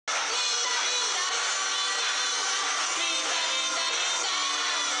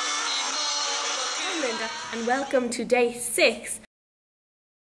and welcome to day 6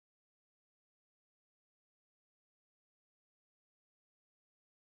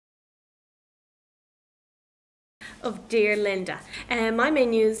 of Dear Linda. My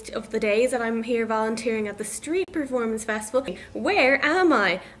main news of the day is that I'm here volunteering at the Street Performance Festival. Where am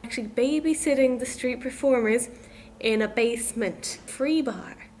I? Actually babysitting the street performers in a basement free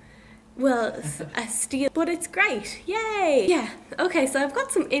bar. Well, a steal, but it's great. Yay! Yeah, okay, so I've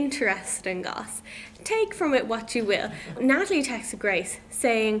got some interesting goss. Take from it what you will. Natalie texted Grace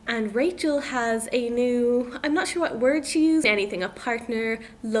saying, and Rachel has a new, I'm not sure what word she used, anything, a partner,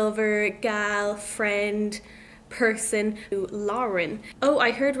 lover, gal, friend, person, Lauren. Oh,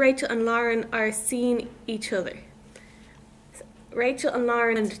 I heard Rachel and Lauren are seeing each other. Rachel and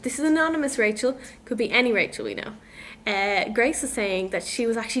Lauren, and this is anonymous Rachel, could be any Rachel we know. Grace was saying that she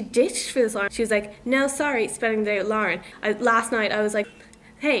was actually ditched for this Lauren. She was like, no, sorry, spending the day with Lauren. Last night I was like,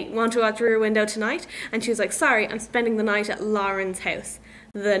 hey, want to watch Rear Window tonight? And she was like, sorry, I'm spending the night at Lauren's house.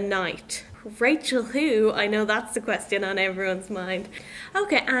 The night. Rachel who? I know that's the question on everyone's mind.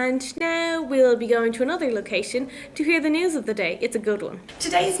 Okay, and now we'll be going to another location to hear the news of the day. It's a good one.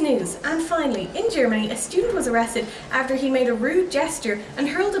 Today's news, and finally, in Germany, a student was arrested after he made a rude gesture and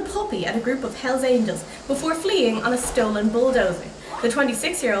hurled a puppy at a group of Hells Angels before fleeing on a stolen bulldozer. The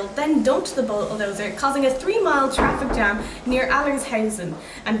 26-year-old then dumped the bulldozer, causing a 3-mile traffic jam near Allershausen,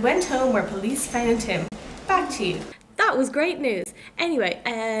 and went home where police found him. Back to you. That was great news. Anyway,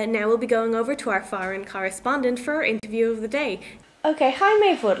 now we'll be going over to our foreign correspondent for our interview of the day. Okay, hi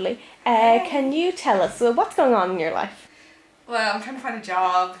Maeve Woodley. Can you tell us what's going on in your life? Well, I'm trying to find a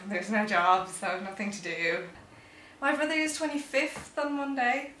job. There's no job, so I have nothing to do. My brother's 25th on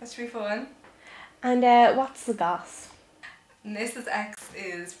Monday. That should be fun. And what's the goss? Mrs. X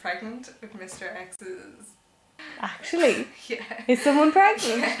is pregnant with Mr. X's. Actually? Yeah. Is someone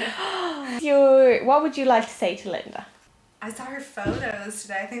pregnant? What would you like to say to Linda? I saw her photos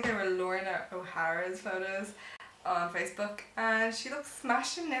today. I think they were Lorna O'Hara's photos on Facebook, and she looks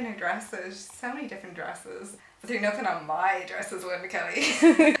smashing in her dresses. So many different dresses. But there's nothing on my dresses, Linda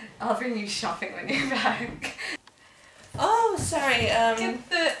Kelly. I'll bring you shopping when you're back. Oh, sorry. Get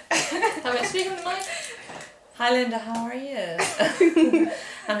the... Am I speaking to Mike? Hi Linda, how are you?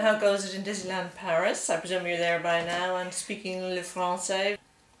 And how goes it in Disneyland Paris? I presume you're there by now and speaking le français.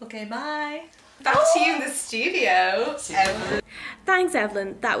 Okay, bye. Back to you in the studio, Evelyn. Thanks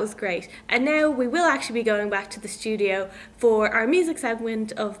Evelyn, that was great. And now we will actually be going back to the studio for our music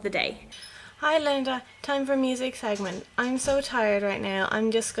segment of the day. Hi Linda, time for music segment. I'm so tired right now.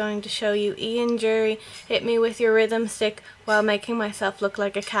 I'm just going to show you Ian Jury hit me with your rhythm stick while making myself look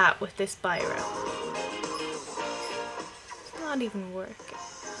like a cat with this biro. It's not even working.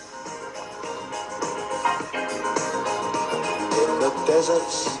 In the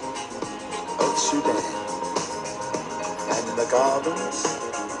deserts of Sudan and the gardens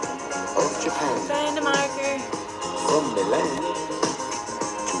of Japan, Find a marker. from Milan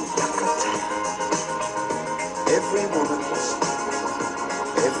to Yucatan, every woman's,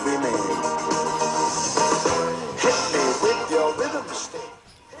 every man. Hit me with your rhythm stick.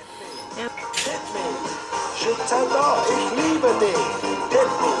 Hit me. Je t'adore, ich liebe dich.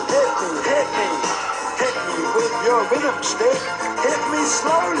 Hit me, hit me, hit me. Hit me with your rhythm stick. Hit me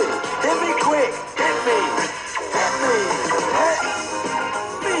slowly. Hit me quick. Hit me. Hit me. Hit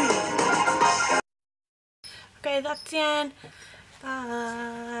me. Okay, that's the end.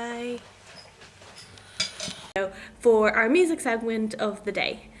 Bye. For our music segment of the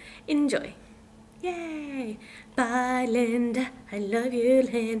day. Enjoy. Yay! Bye, Linda. I love you,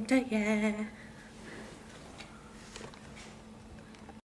 Linda, yeah.